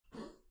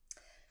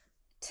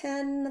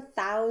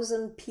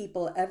10,000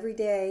 people every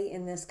day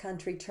in this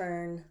country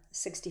turn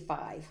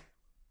 65.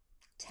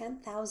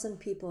 10,000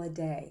 people a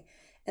day.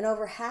 And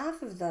over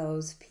half of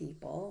those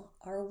people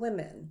are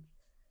women.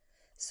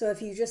 So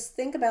if you just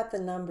think about the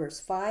numbers,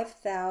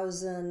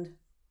 5,000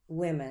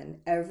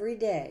 women every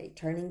day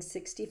turning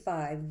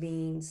 65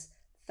 means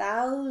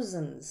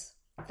thousands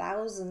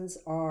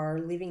are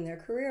leaving their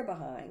career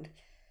behind.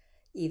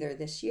 Either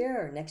this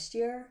year or next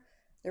year,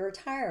 they're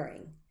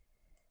retiring.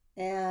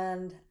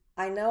 And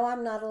I know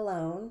I'm not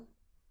alone.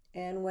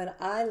 And when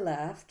I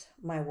left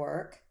my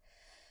work,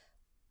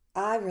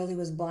 I really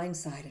was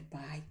blindsided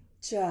by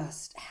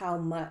just how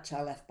much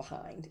I left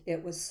behind.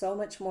 It was so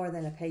much more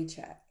than a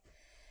paycheck.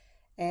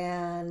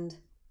 And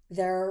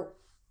there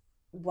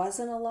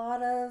wasn't a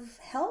lot of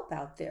help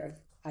out there.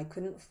 I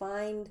couldn't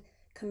find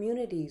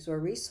communities or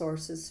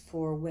resources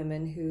for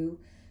women who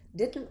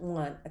didn't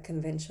want a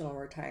conventional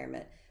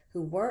retirement,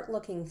 who weren't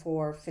looking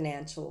for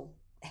financial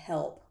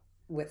help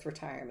with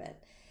retirement.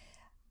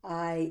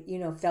 I,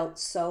 felt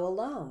so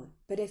alone.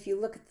 But if you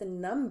look at the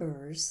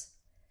numbers,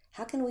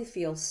 how can we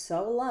feel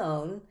so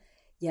alone,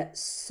 yet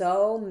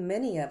so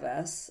many of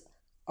us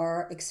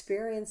are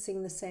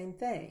experiencing the same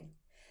thing?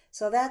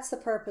 So that's the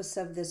purpose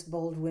of this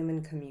Bold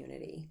Women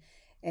community.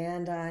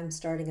 And I'm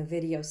starting a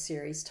video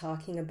series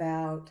talking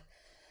about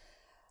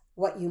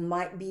what you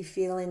might be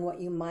feeling,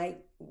 what you might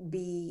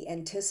be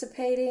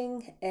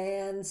anticipating,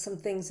 and some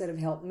things that have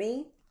helped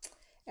me.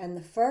 And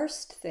the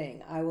first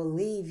thing I will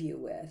leave you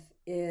with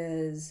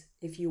is,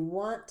 if you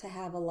want to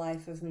have a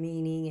life of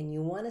meaning and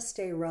you want to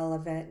stay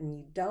relevant and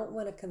you don't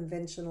want a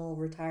conventional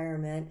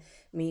retirement,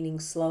 meaning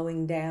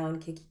slowing down,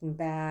 kicking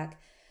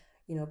back,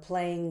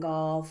 playing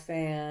golf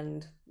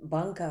and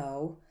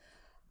bunco,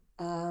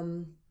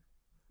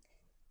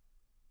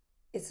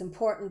 it's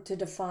important to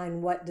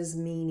define, what does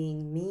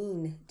meaning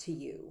mean to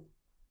you?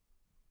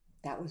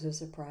 That was a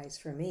surprise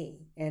for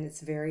me. And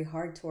it's very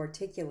hard to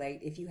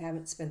articulate if you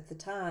haven't spent the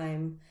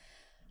time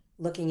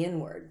looking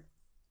inward.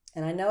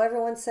 And I know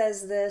everyone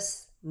says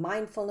this,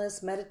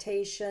 mindfulness,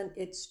 meditation,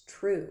 it's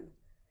true.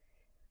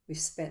 We've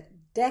spent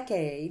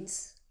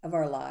decades of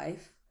our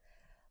life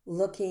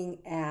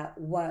looking at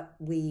what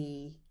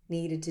we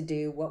needed to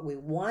do, what we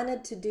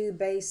wanted to do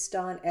based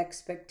on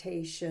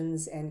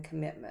expectations and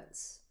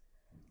commitments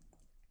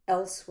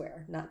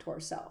elsewhere, not to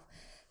ourselves.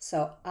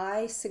 So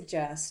I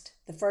suggest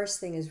the first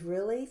thing is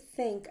really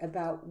think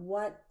about,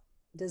 what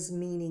does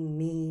meaning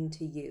mean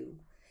to you?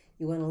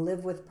 You want to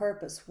live with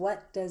purpose.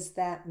 What does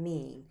that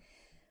mean?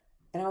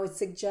 And I would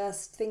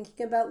suggest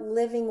thinking about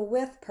living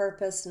with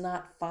purpose,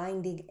 not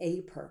finding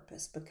a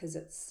purpose, because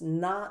it's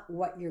not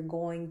what you're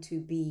going to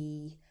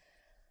be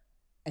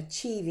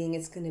achieving.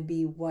 It's going to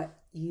be what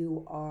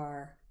you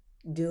are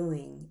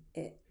doing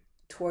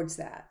towards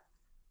that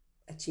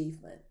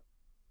achievement.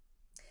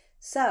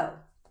 So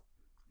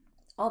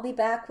I'll be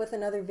back with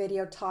another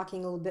video talking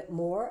a little bit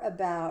more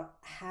about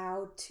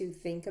how to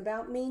think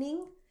about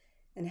meaning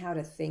and how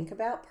to think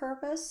about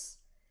purpose.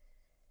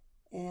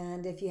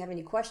 And if you have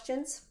any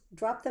questions,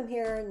 drop them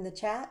here in the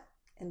chat,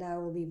 and I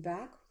will be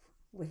back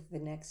with the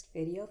next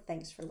video.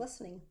 Thanks for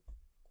listening.